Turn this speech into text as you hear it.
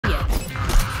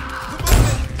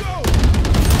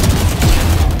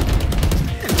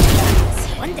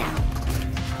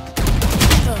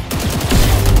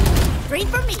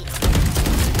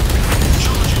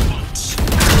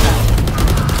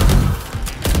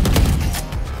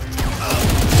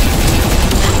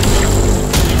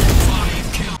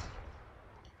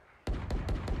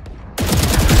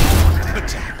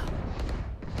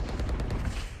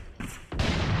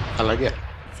Lagi ya?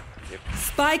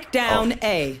 Spike down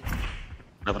A.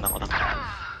 Udah menang orang.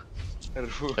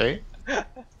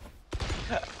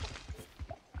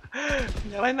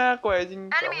 Nyalain aku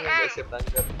anjing, kamu yang gak siap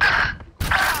tangkap.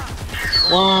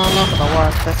 Wah, lah kena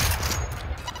water.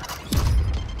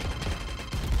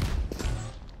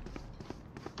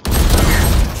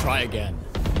 Try again.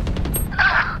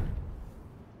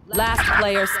 Last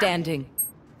player standing.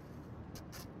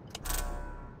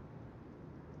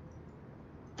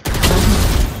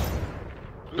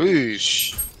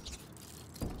 Wish.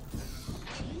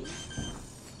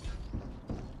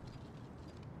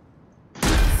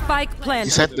 Spike Di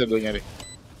planted. side dua-duanya deh.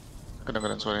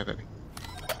 Kedengeran suaranya tadi.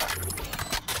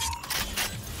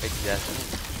 Baik biasa.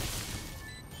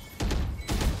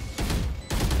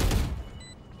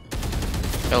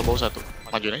 Elbow satu,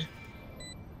 maju nih.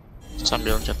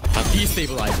 Sambil chat.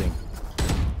 Destabilizing.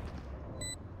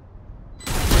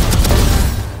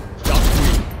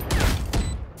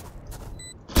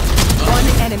 One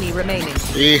enemy remaining.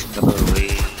 Ih, ngeri.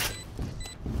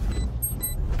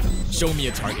 Show me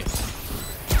a target.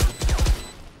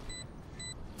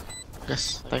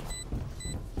 Gas, time.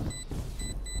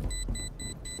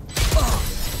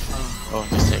 Oh,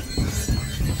 mistake.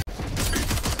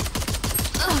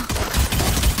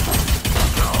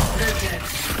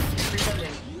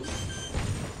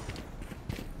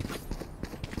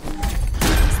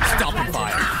 Stopping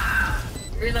fire.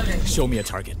 Reloading. Show me a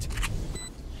target.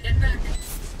 Get back.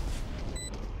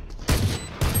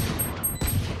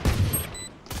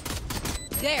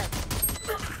 There.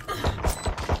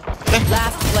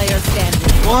 Last player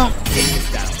standing. Wah,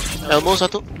 Down. elbow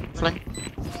satu, flank.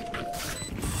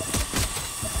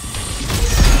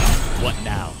 What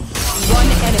now?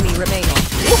 One enemy remaining.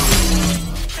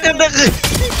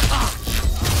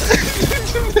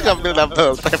 Ngambil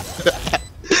double tap.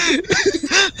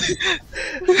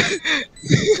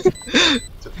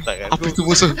 Apa itu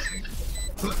musuh?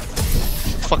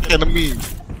 Fuck enemy.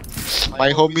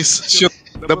 My homies shoot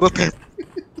double tap.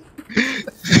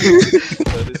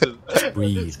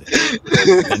 Breathe.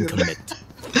 Then commit.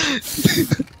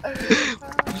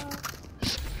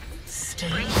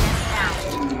 Stay.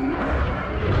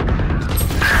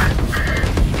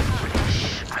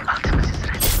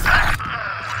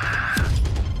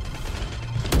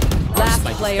 Last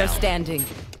Spike is player down. standing.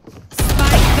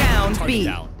 Spike down Target B.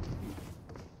 down.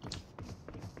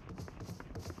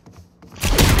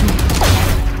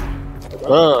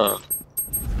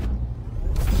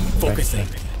 Focusing.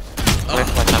 Flank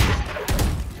satu.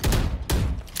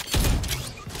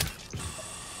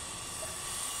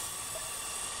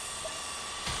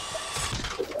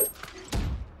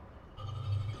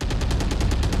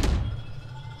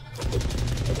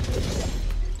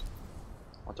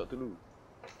 Ngocok dulu.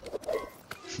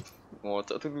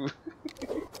 Ngocok dulu.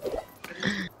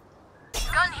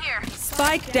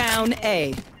 Spike down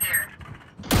A.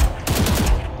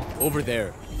 Over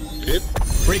there. Hit.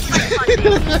 Breaking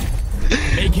down.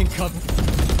 Making cover.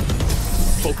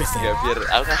 Focusing. Ya biar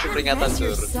aku kasih peringatan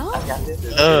sur. Hati-hati.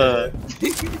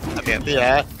 Hati-hati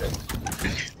ya.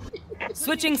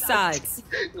 Switching sides.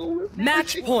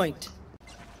 Match point.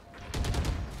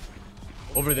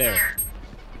 Over there.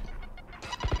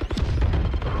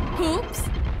 Hoops.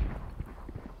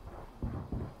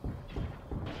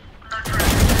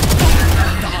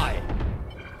 Die.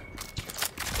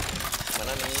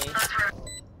 Mana nih?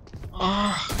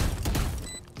 Ah.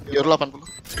 Biar 80.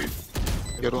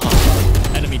 Biar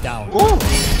Enemy down.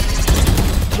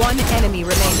 One enemy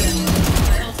remaining.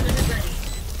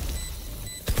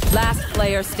 Last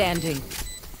player standing.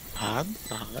 tahan.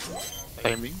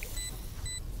 Timing.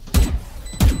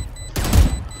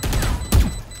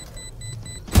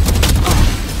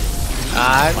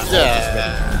 Aja.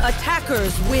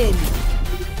 Attackers win.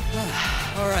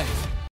 All right.